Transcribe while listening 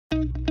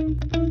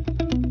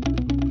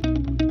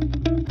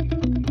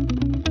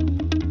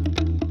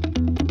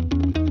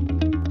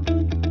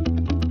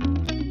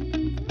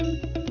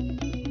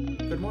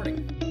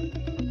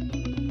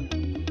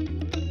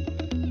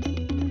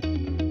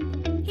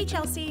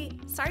Maggie,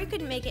 sorry you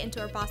couldn't make it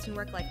into our Boston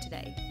WorkLife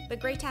today, but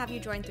great to have you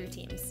join through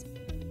Teams.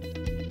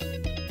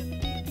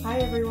 Hi,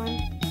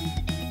 everyone.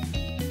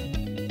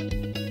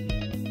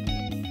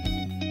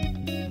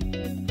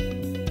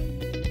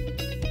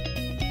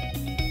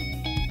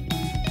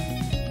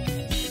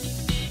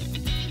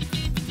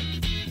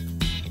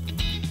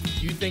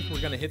 Do you think we're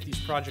going to hit these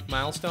project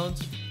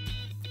milestones?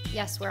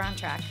 Yes, we're on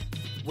track.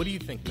 What do you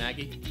think,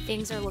 Maggie?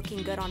 Things are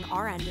looking good on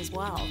our end as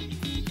well.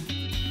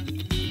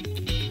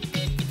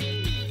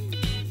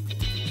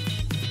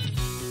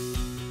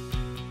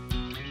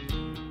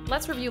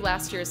 Let's review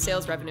last year's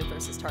sales revenue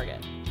versus target.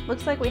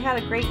 Looks like we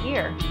had a great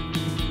year.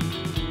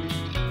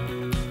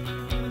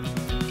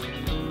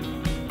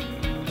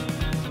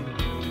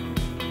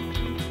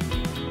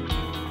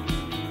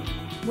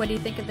 What do you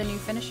think of the new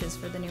finishes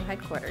for the new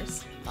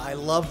headquarters? I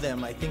love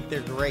them. I think they're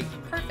great.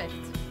 Perfect.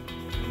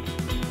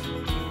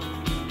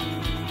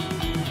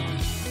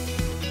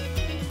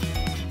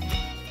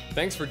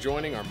 Thanks for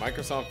joining our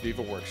Microsoft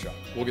Viva workshop.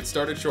 We'll get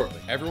started shortly.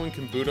 Everyone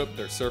can boot up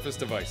their Surface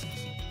devices.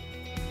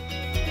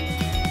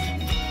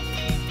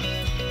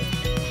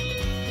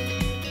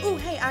 Ooh,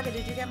 hey, Aga,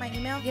 did you get my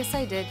email? Yes,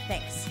 I did.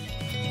 Thanks.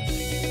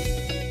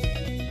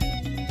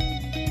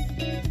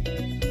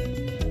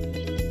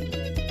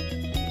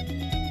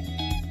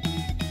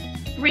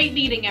 Great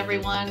meeting,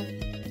 everyone.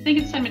 I think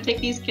it's time to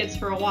take these kids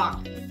for a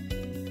walk.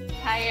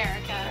 Hi,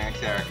 Erica.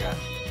 Thanks, Erica.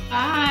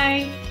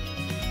 Bye.